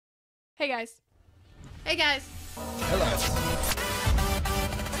Hey guys. Hey guys. Hello.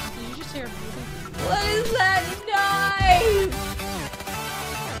 Did you just hear a moving? What is that noise?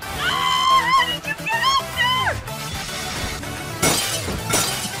 Ah, how did you get up there?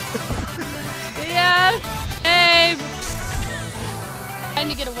 Yeah. Hey. Trying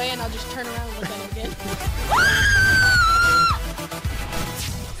to get away and I'll just turn around and look at it again.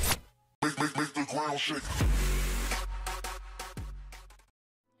 Make the ground shake.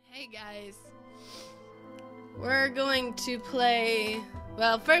 Hey guys. We're going to play,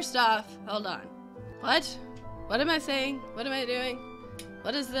 well, first off, hold on. What? What am I saying? What am I doing?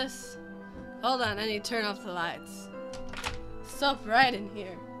 What is this? Hold on, I need to turn off the lights. It's so bright in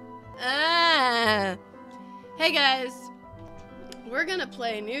here. Ah! Hey guys. We're gonna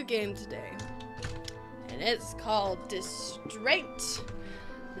play a new game today. And it's called DISTRAINT.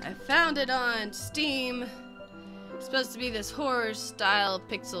 I found it on Steam. It's supposed to be this horror style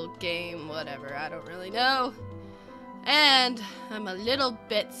pixel game, whatever, I don't really know. And I'm a little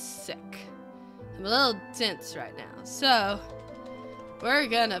bit sick. I'm a little tense right now. So, we're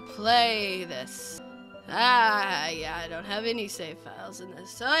gonna play this. Yeah, I don't have any save files in this,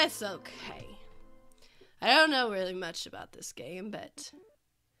 so it's okay. I don't know really much about this game, but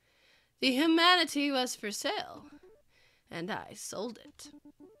the humanity was for sale, and I sold it.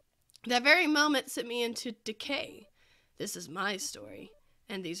 That very moment sent me into decay. This is my story,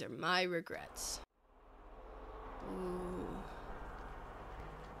 and these are my regrets. Ooh.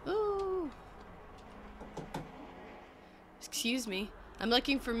 Ooh. Excuse me. I'm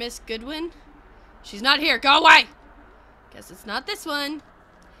looking for Miss Goodwin. She's not here. Go away! Guess it's not this one.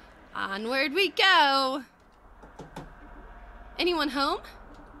 Onward we go. Anyone home?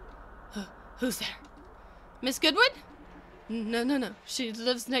 Who's there? Miss Goodwin? No. She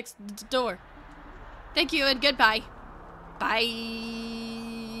lives next door. Thank you and goodbye. Bye.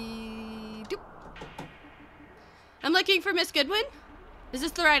 Doop. I'm looking for Miss Goodwin. Is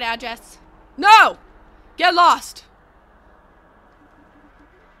this the right address? No! Get lost!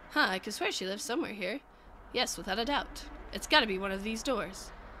 Huh, I could swear she lives somewhere here. Yes, without a doubt. It's gotta be one of these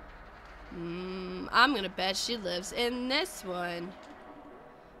doors. I'm gonna bet she lives in this one.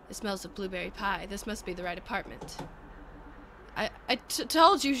 It smells of blueberry pie. This must be the right apartment. I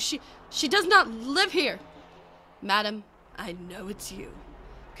told you, she does not live here. Madam, I know it's you.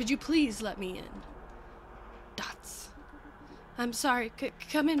 Could you please let me in? Dots. I'm sorry.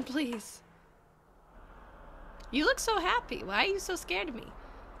 Come in, please. You look so happy. Why are you so scared of me?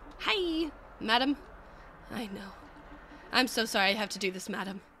 Hi, madam. I know. I'm so sorry I have to do this,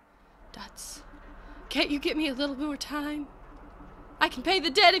 madam. Dots. Can't you give me a little more time? I can pay the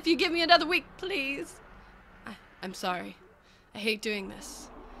debt if you give me another week, please. I'm sorry. I hate doing this,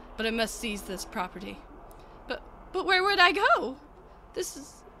 but I must seize this property. But where would I go? This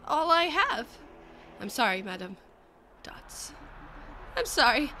is all I have. I'm sorry, madam. Dots. I'm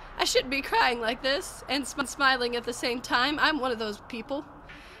sorry. I shouldn't be crying like this and smiling at the same time. I'm one of those people.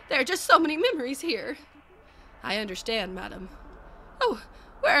 There are just so many memories here. I understand, madam. Oh,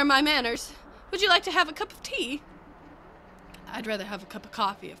 where are my manners? Would you like to have a cup of tea? I'd rather have a cup of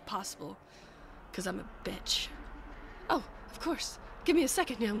coffee if possible, 'cause I'm a bitch. Oh, of course. Give me a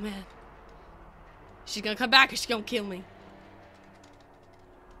second, young man. She's gonna come back or she's gonna kill me.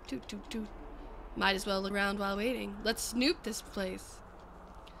 Toot, toot, toot. Might as well look around while waiting. Let's snoop this place.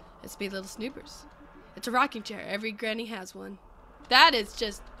 Let's be little snoopers. It's a rocking chair. Every granny has one. That is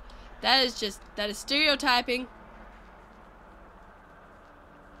stereotyping.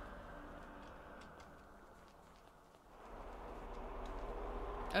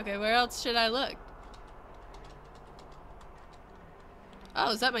 Okay, where else should I look?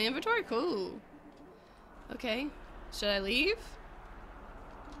 Oh, is that my inventory? Cool. Okay. Should I leave?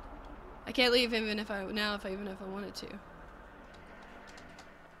 I can't leave even if I wanted to.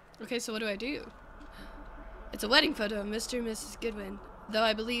 Okay, so what do I do? It's a wedding photo of Mr. and Mrs. Goodwin, though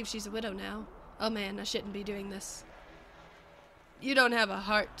I believe she's a widow now. Oh man, I shouldn't be doing this. You don't have a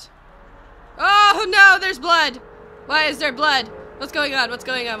heart. Oh no, there's blood! Why is there blood? What's going on? What's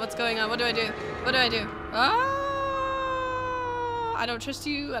going on? What's going on? What do I do? What do I do? Oh! I don't trust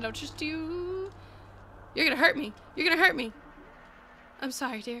you. I don't trust you. You're gonna hurt me. You're gonna hurt me. I'm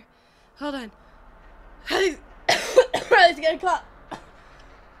sorry, dear. Hold on. Riley's gonna cough.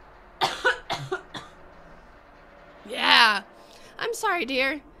 Yeah. I'm sorry,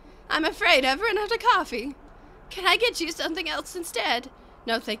 dear. I'm afraid I've run out of coffee. Can I get you something else instead?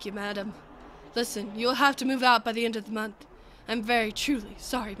 No, thank you, madam. Listen, you'll have to move out by the end of the month. I'm very truly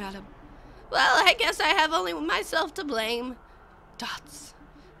sorry, madam. Well, I guess I have only myself to blame. Dots.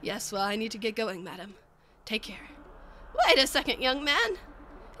 Yes, well, I need to get going, madam. Take care. Wait a second, young man.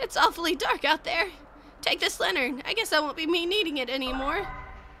 It's awfully dark out there. Take this lantern. I guess I won't be needing it anymore.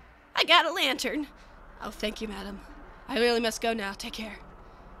 I got a lantern. Oh, thank you, madam. I really must go now. Take care.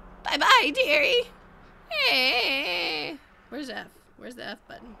 Bye-bye, dearie. Hey. Where's F? Where's the F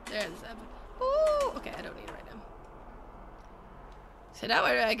button? There's the F button. Ooh. Okay, I don't need it right now. So now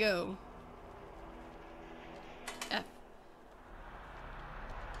where do I go? F.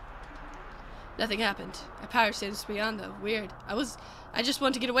 Nothing happened. My power seems to be on, though. Weird. I just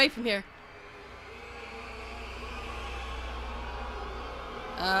want to get away from here.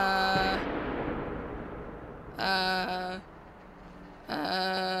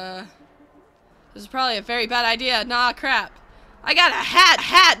 This is probably a very bad idea. Nah, crap. I got a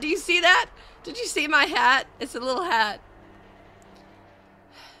hat. Do you see that? Did you see my hat? It's a little hat.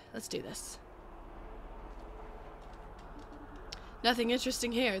 Let's do this. Nothing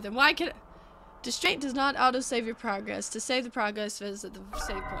interesting here. Then why can... Distraint does not auto-save your progress. To save the progress, visit the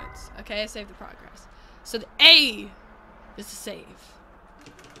save points. Okay, I saved the progress. So the A is to save.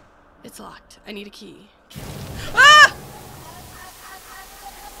 It's locked. I need a key. Ah!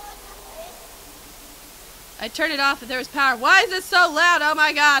 I turned it off if there was power. Why is it so loud? Oh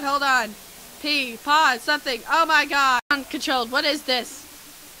my god, hold on. P, pause, something. Oh my god. Uncontrolled. What is this?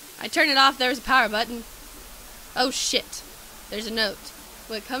 I turned it off. There was a power button. Oh shit. There's a note.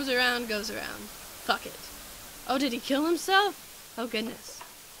 What comes around goes around. Fuck it. Oh, did he kill himself? Oh goodness.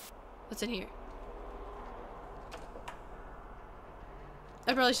 What's in here?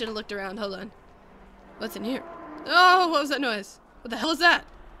 I probably should have looked around. Hold on. What's in here? Oh, what was that noise? What the hell is that?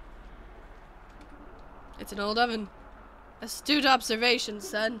 It's an old oven. Astute observation,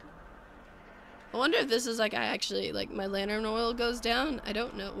 son. I wonder if this is like my lantern oil goes down. I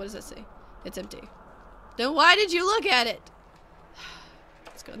don't know. What does that say? It's empty. Then why did you look at it?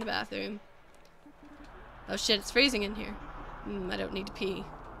 Let's go in the bathroom. Oh shit, it's freezing in here. I don't need to pee.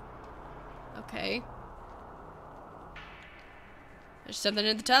 Okay. There's something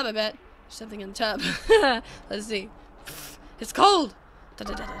in the tub, I bet. There's something in the tub. Let's see. It's cold!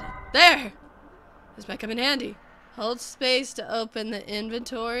 There! This might come in handy. Hold space to open the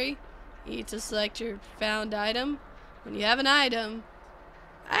inventory. E to select your found item. When you have an item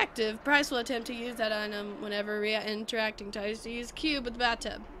active, Price will attempt to use that item whenever interacting. Tries to use cube with the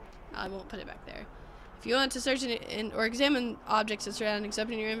bathtub. I won't put it back there. If you want to search or examine objects and surroundings,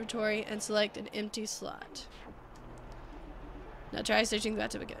 open your inventory and select an empty slot. Now try searching the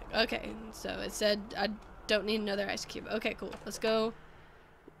bathtub again. Okay, so it said I don't need another ice cube. Okay, cool. Let's go.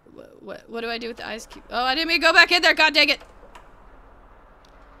 What do I do with the ice cube? Oh, I didn't mean to go back in there. God dang it.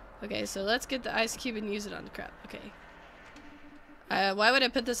 Okay, so let's get the ice cube and use it on the crap. Okay. Why would I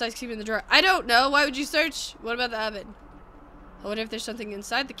put this ice cube in the drawer? I don't know. Why would you search? What about the oven? I wonder if there's something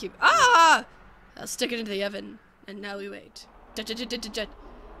inside the cube. Ah! I'll stick it into the oven. And now we wait.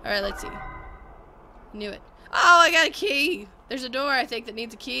 Alright, let's see. Knew it. Oh, I got a key. There's a door, I think, that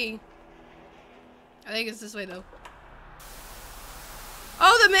needs a key. I think it's this way, though.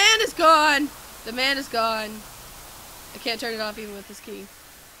 Oh, the man is gone. The man is gone. I can't turn it off even with this key.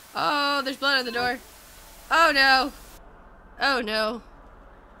 Oh, there's blood on the door. Oh, no. Oh, no.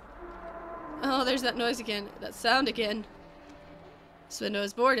 Oh, there's that noise again. That sound again. This window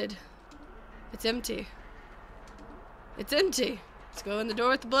is boarded. It's empty. It's empty. Let's go in the door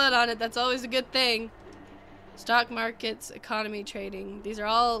with the blood on it. That's always a good thing. Stock markets, economy, trading. These are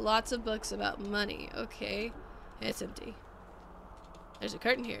all lots of books about money. Okay. It's empty. There's a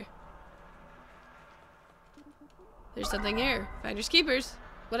curtain here. There's something here. Finders keepers.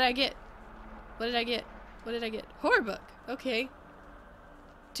 What did I get? What did I get? What did I get? Horror book. Okay.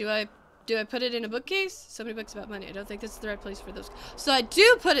 Do I put it in a bookcase? So many books about money. I don't think this is the right place for those. So I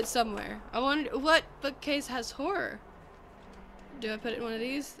do put it somewhere. I wonder what bookcase has horror. Do I put it in one of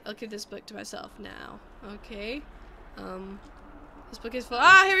these? I'll keep this book to myself now. Okay. This book is full.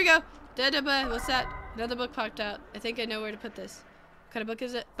 Ah, here we go. What's that? Another book popped out. I think I know where to put this. What kind of book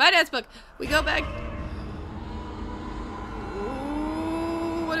is it? Finance book. We go back.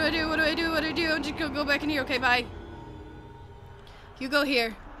 Ooh, what do I do? What do I do? What do I do? I'm just gonna go back in here. Okay, bye. You go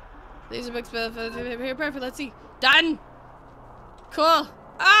here. These are books. Here, perfect. Let's see. Done. Cool.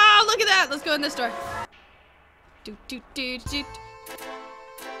 Oh, look at that. Let's go in this door. Do do do do.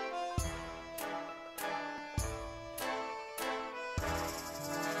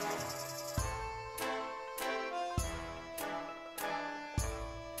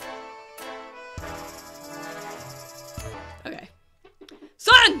 Okay.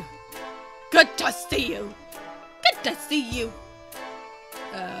 Son! Good to see you. Good to see you.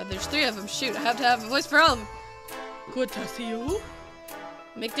 There's 3 of them. Shoot, I have to have a voice for all of them. Good to see you.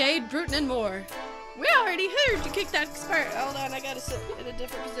 McDade, Bruton, and more. We already heard you kicked that expired. Hold on, I gotta sit in a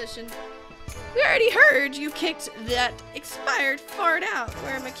different position. We already heard you kicked that expired fart out.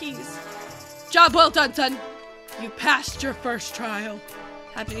 Where are my keys? Job well done, son. You passed your first trial.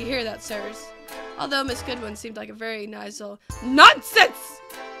 Happy to hear that, sirs. Although Miss Goodwin seemed like a very nice old... Nonsense!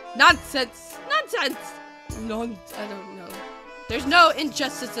 Nonsense! Nonsense! I don't know. There's no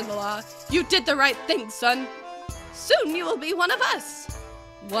injustice in the law. You did the right thing, son. Soon you will be one of us.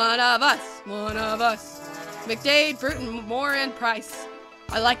 One of us. One of us. McDade, Bruton, Moore, and Price.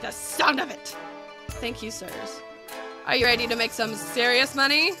 I like the sound of it. Thank you, sirs. Are you ready to make some serious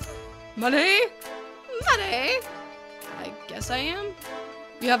money? Money? Money? I guess I am.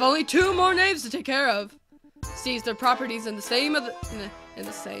 You have only 2 more names to take care of. Seize their properties in the name of the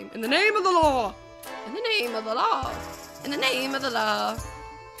name of the law. In the name of the law. In the name of the law.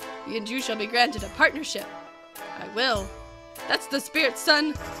 You and you shall be granted a partnership. I will. That's the spirit,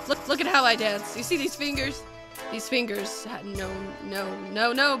 son. Look at how I dance. You see these fingers? These fingers had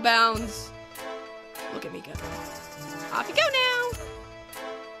no bounds. Look at me go. Off you go now.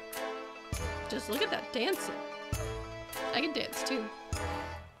 Just look at that dancing. I can dance too.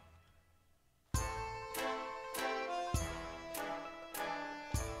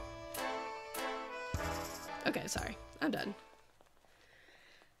 Okay, sorry. I'm done.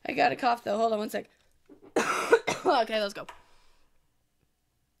 I got a cough though. Hold on one sec. Okay, let's go.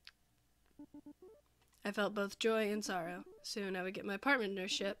 I felt both joy and sorrow. Soon I would get my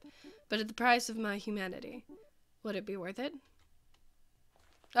partnership, but at the price of my humanity. Would it be worth it?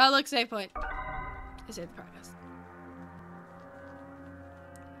 Oh, look, save point. I saved the progress.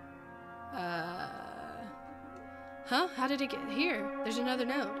 Huh? How did it get here? There's another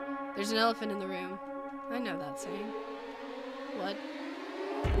note. There's an elephant in the room. I know that saying. What?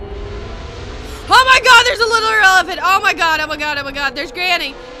 Oh my god, there's a little elephant! Oh my god, oh my god, oh my god, there's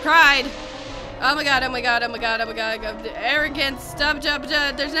Granny! Pride! Oh my god, oh my god, oh my god, oh my god, arrogance, stop, jump,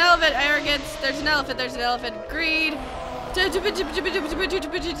 there's an elephant, arrogance, there's an elephant, greed! There's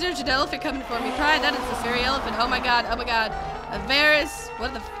an elephant coming for me, pride, that is the fairy elephant, oh my god, Avarice,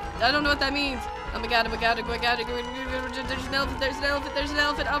 what the I don't know what that means. Oh my god, oh my god, oh my god, there's an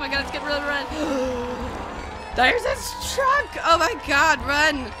elephant, oh my god, it's getting really red. There's this truck! Oh my god,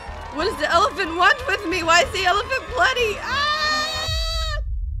 run! What does the elephant want with me? Why is the elephant bloody? Ah!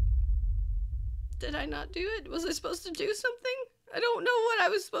 Did I not do it? Was I supposed to do something? I don't know what I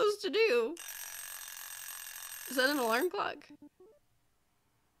was supposed to do. Is that an alarm clock?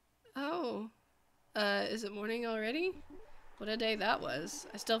 Oh. Is it morning already? What a day that was.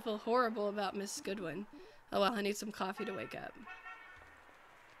 I still feel horrible about Miss Goodwin. Oh well, I need some coffee to wake up.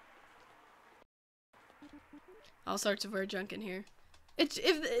 All sorts of weird junk in here. Is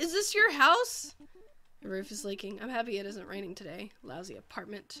this your house? The roof is leaking. I'm happy it isn't raining today. Lousy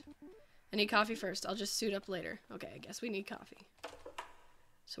apartment. I need coffee first. I'll just suit up later. Okay, I guess we need coffee.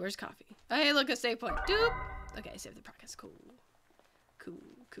 So where's coffee? Oh, hey, look, a save point. Doop! Okay, save the progress. Cool. Cool.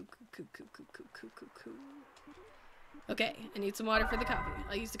 Okay, I need some water for the coffee.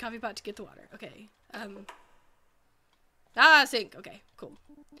 I'll use the coffee pot to get the water. Okay. Sink. Okay, cool.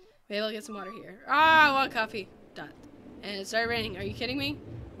 Maybe I'll get some water here. Ah, I want coffee. Done. And it started raining. Are you kidding me?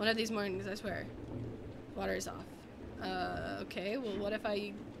 One of these mornings, I swear. Water is off. Okay, well, what if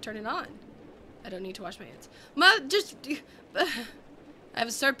I turn it on? I don't need to wash my hands. I have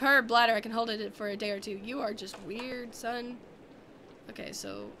a superb bladder. I can hold it for a day or two. You are just weird, son. Okay,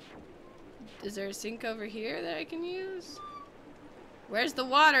 so is there a sink over here that I can use? Where's the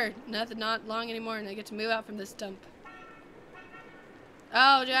water? Nothing, not long anymore, and I get to move out from this dump.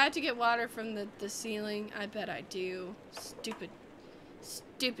 Oh, do I have to get water from the ceiling? I bet I do. Stupid.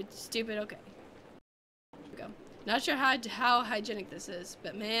 Okay. Here we go. Not sure how hygienic this is,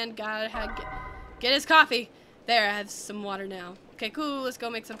 but man, gotta get his coffee. There, I have some water now. Okay, cool. Let's go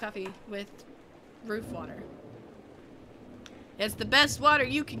make some coffee with roof water. It's the best water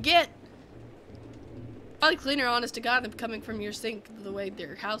you can get. Probably cleaner, honest to God, than coming from your sink the way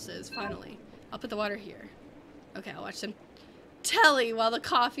their house is. Finally, I'll put the water here. Okay, I'll watch some telly while the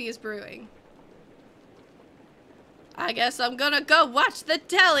coffee is brewing. I guess I'm gonna go watch the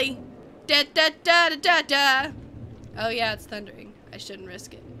telly. Da da da da da da. Oh yeah, it's thundering. I shouldn't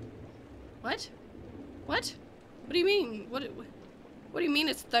risk it. What? What? What do you mean? What do you mean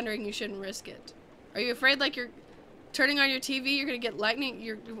it's thundering? You shouldn't risk it. Are you afraid like you're turning on your TV? You're gonna get lightning.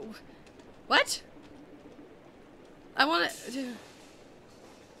 What? I want to.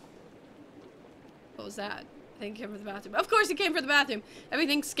 What was that? I think it came from the bathroom. Of course it came from the bathroom.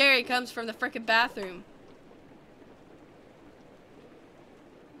 Everything scary comes from the frickin' bathroom.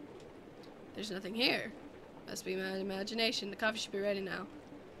 There's nothing here. Must be my imagination. The coffee should be ready now.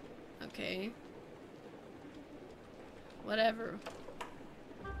 Okay. Whatever.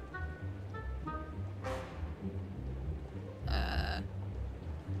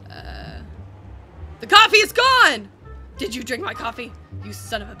 The coffee is gone! Did you drink my coffee? You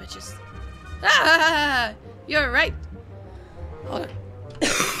son of a bitches. Ah! You're right. Hold on.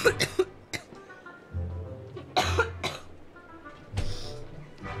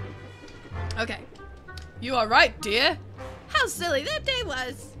 Okay. You are right, dear. How silly that day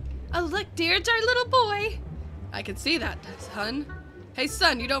was. Oh, look, dear, it's our little boy. I can see that, son. Hey,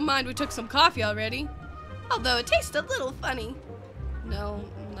 son, you don't mind we took some coffee already? Although it tastes a little funny. No,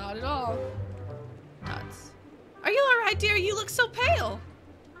 not at all. Tots. Are you alright, dear? You look so pale.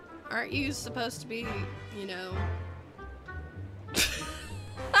 Aren't you supposed to be, you know...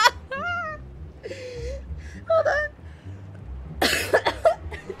 Hold on.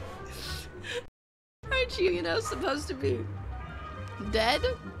 Aren't you, you know, supposed to be dead?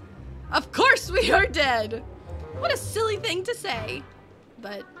 Of course we are dead! What a silly thing to say.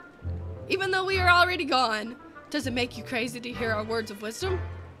 But even though we are already gone, does it make you crazy to hear our words of wisdom?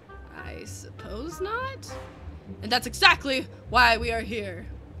 I suppose not. And that's exactly why we are here.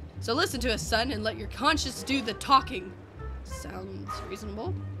 So listen to us, son, and let your conscience do the talking. Sounds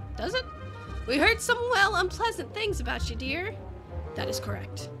reasonable, does it? We heard some, well, unpleasant things about you, dear. That is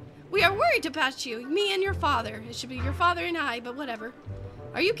correct. We are worried about you, me and your father. It should be your father and I, but whatever.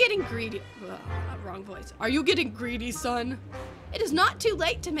 Are you getting greedy? Wrong voice. Are you getting greedy, son? It is not too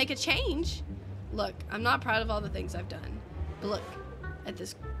late to make a change. Look, I'm not proud of all the things I've done. But look at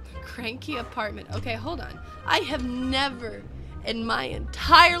this cranky apartment. Okay, hold on. I have never in my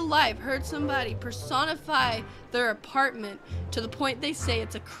entire life heard somebody personify their apartment to the point they say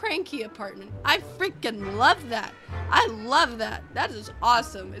it's a cranky apartment. I freaking love that. I love that. That is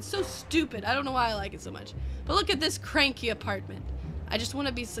awesome. It's so stupid. I don't know why I like it so much. But look at this cranky apartment. I just want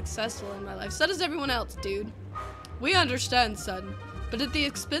to be successful in my life. So does everyone else, dude. We understand, son. But at the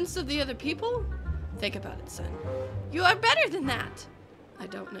expense of the other people? Think about it, son. You are better than that. I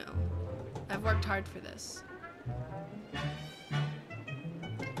don't know. I've worked hard for this.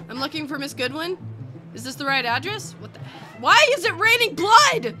 I'm looking for Miss Goodwin. Is this the right address? What the heck? Why is it raining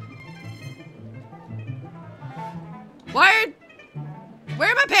blood? Where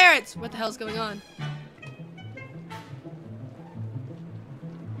are my parents? What the hell's going on?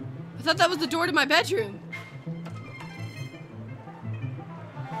 I thought that was the door to my bedroom.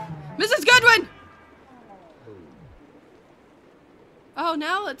 Mrs. Goodwin! Oh,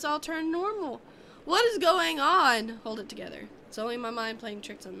 now it's all turned normal. What is going on? Hold it together. It's only my mind playing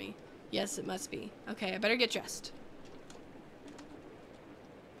tricks on me. Yes, it must be. Okay, I better get dressed.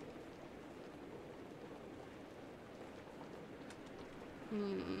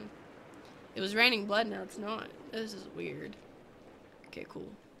 It was raining blood, now it's not. This is weird. Okay, cool.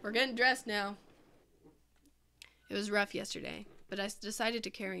 We're getting dressed now. It was rough yesterday, but I decided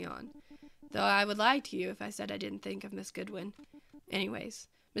to carry on. Though I would lie to you if I said I didn't think of Miss Goodwin. Anyways,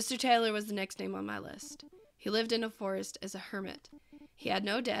 Mr. Taylor was the next name on my list. He lived in a forest as a hermit. He had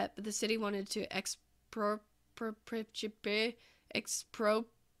no debt, but the city wanted to expropriate?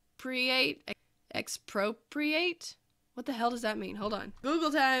 What the hell does that mean? Hold on.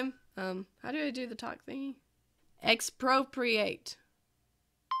 Google time. How do I do the talk thingy? Expropriate.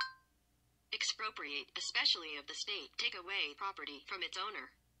 Expropriate, especially of the state. Take away property from its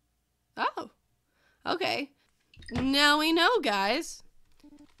owner. Oh, okay. Now we know, guys.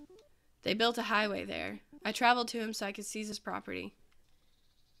 They built a highway there. I traveled to him so I could seize his property.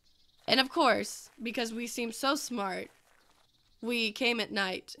 And of course, because we seem so smart, we came at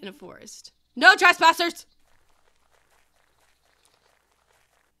night in a forest. No trespassers!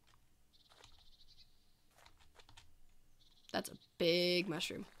 That's a big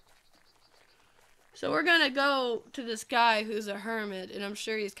mushroom. So we're gonna go to this guy who's a hermit, and I'm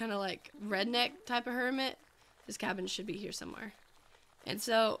sure he's kind of like redneck type of hermit. His cabin should be here somewhere. And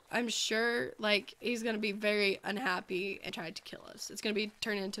so I'm sure like he's gonna be very unhappy and try to kill us. It's gonna be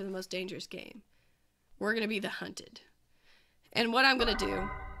turned into the most dangerous game. We're gonna be the hunted. And what I'm gonna do,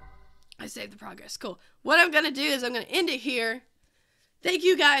 I saved the progress, cool. What I'm gonna do is I'm gonna end it here. Thank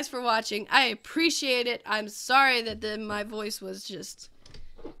you guys for watching. I appreciate it. I'm sorry that my voice was just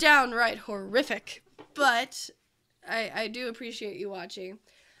downright horrific, but I do appreciate you watching.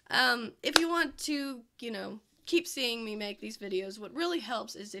 If you want to, you know, keep seeing me make these videos, what really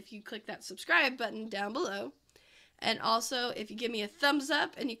helps is if you click that subscribe button down below. And also, if you give me a thumbs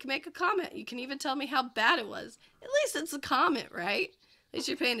up and you can make a comment, you can even tell me how bad it was. At least it's a comment, right? At least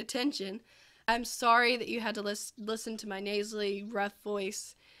you're paying attention. I'm sorry that you had to listen to my nasally, rough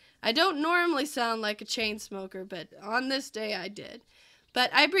voice. I don't normally sound like a chain smoker, but on this day I did.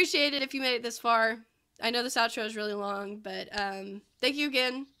 But I appreciate it if you made it this far. I know this outro is really long, but thank you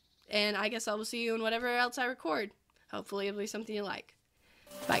again, and I guess I will see you in whatever else I record. Hopefully it'll be something you like.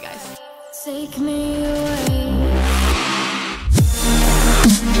 Bye, guys. Take me away.